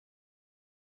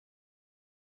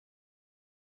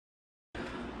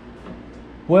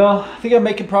Well, I think I'm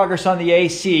making progress on the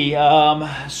AC.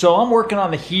 So I'm working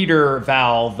on the heater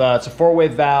valve. It's a four-way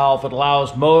valve. It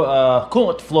allows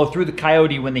coolant to flow through the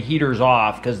Coyote when the heater's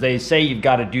off, because they say you've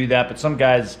got to do that, but some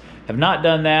guys have not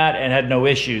done that and had no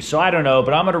issues. So I don't know,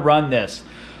 but I'm going to run this.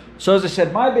 So as I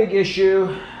said, my big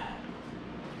issue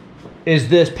is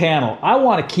this panel. I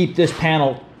want to keep this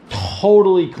panel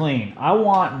totally clean. I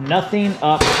want nothing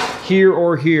up here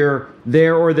or here,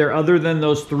 there or there, other than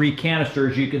those three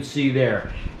canisters you can see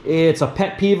there. It's a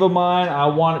pet peeve of mine. I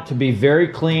want it to be very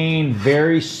clean,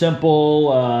 very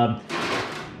simple.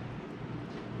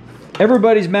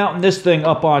 Everybody's mounting this thing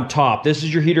up on top. This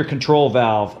is your heater control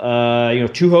valve. You know,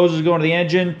 two hoses going to the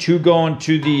engine, two going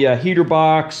to the heater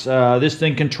box. This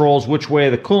thing controls which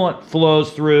way the coolant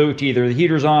flows through to either the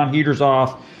heater's on, heater's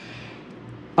off.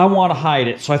 I want to hide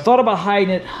it. So I thought about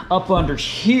hiding it up under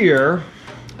here.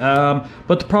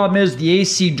 But the problem is the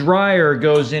AC dryer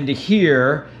goes into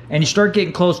here and you start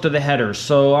getting close to the headers.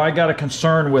 So I got a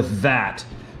concern with that.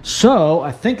 So I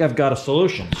think I've got a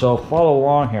solution. So follow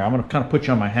along here. I'm going to kind of put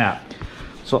you on my hat.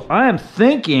 So I am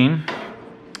thinking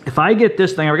if I get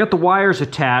this thing, I've got the wires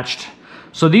attached.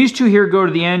 So these two here go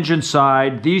to the engine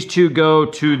side. These two go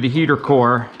to the heater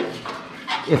core.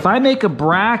 If I make a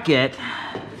bracket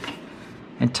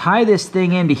and tie this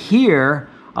thing into here,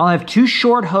 I'll have two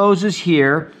short hoses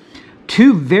here,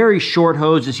 two very short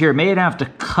hoses here. May have to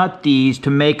cut these to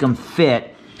make them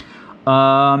fit.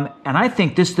 And I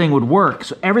think this thing would work.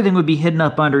 So everything would be hidden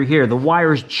up under here. The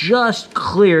wires just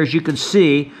clear, as you can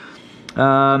see.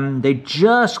 They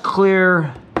just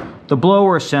clear the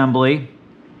blower assembly.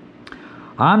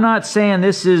 I'm not saying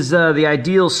this is the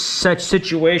ideal such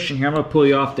situation here. I'm going to pull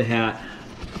you off the hat.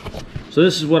 So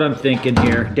this is what I'm thinking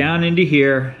here. Down into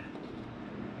here.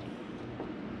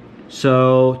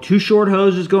 So two short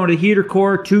hoses going to the heater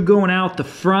core, two going out the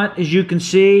front, as you can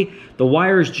see. The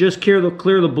wires just clear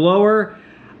the blower.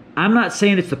 I'm not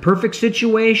saying it's the perfect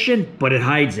situation, but it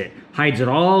hides it. Hides it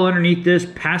all underneath this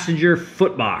passenger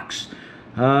foot box.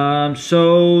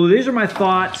 So these are my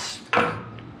thoughts.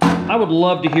 I would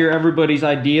love to hear everybody's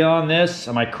idea on this.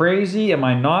 Am I crazy? Am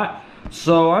I not?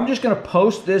 So I'm just going to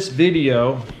post this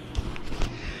video.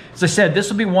 As I said, this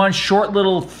will be one short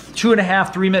little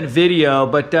 2.5, 3 minute video,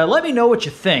 but let me know what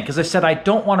you think. As I said, I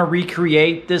don't want to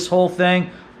recreate this whole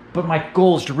thing, but my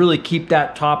goal is to really keep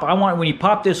that top. I want, when you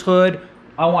pop this hood,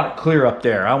 I want it clear up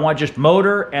there. I want just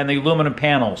motor and the aluminum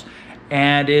panels.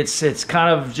 And it's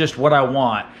kind of just what I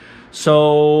want.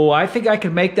 So I think I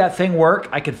could make that thing work.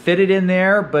 I could fit it in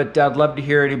there, but I'd love to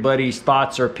hear anybody's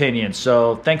thoughts or opinions.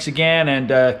 So thanks again, and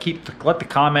let the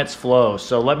comments flow.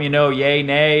 So let me know, yay,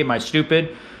 nay, am I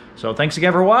stupid? So thanks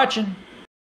again for watching.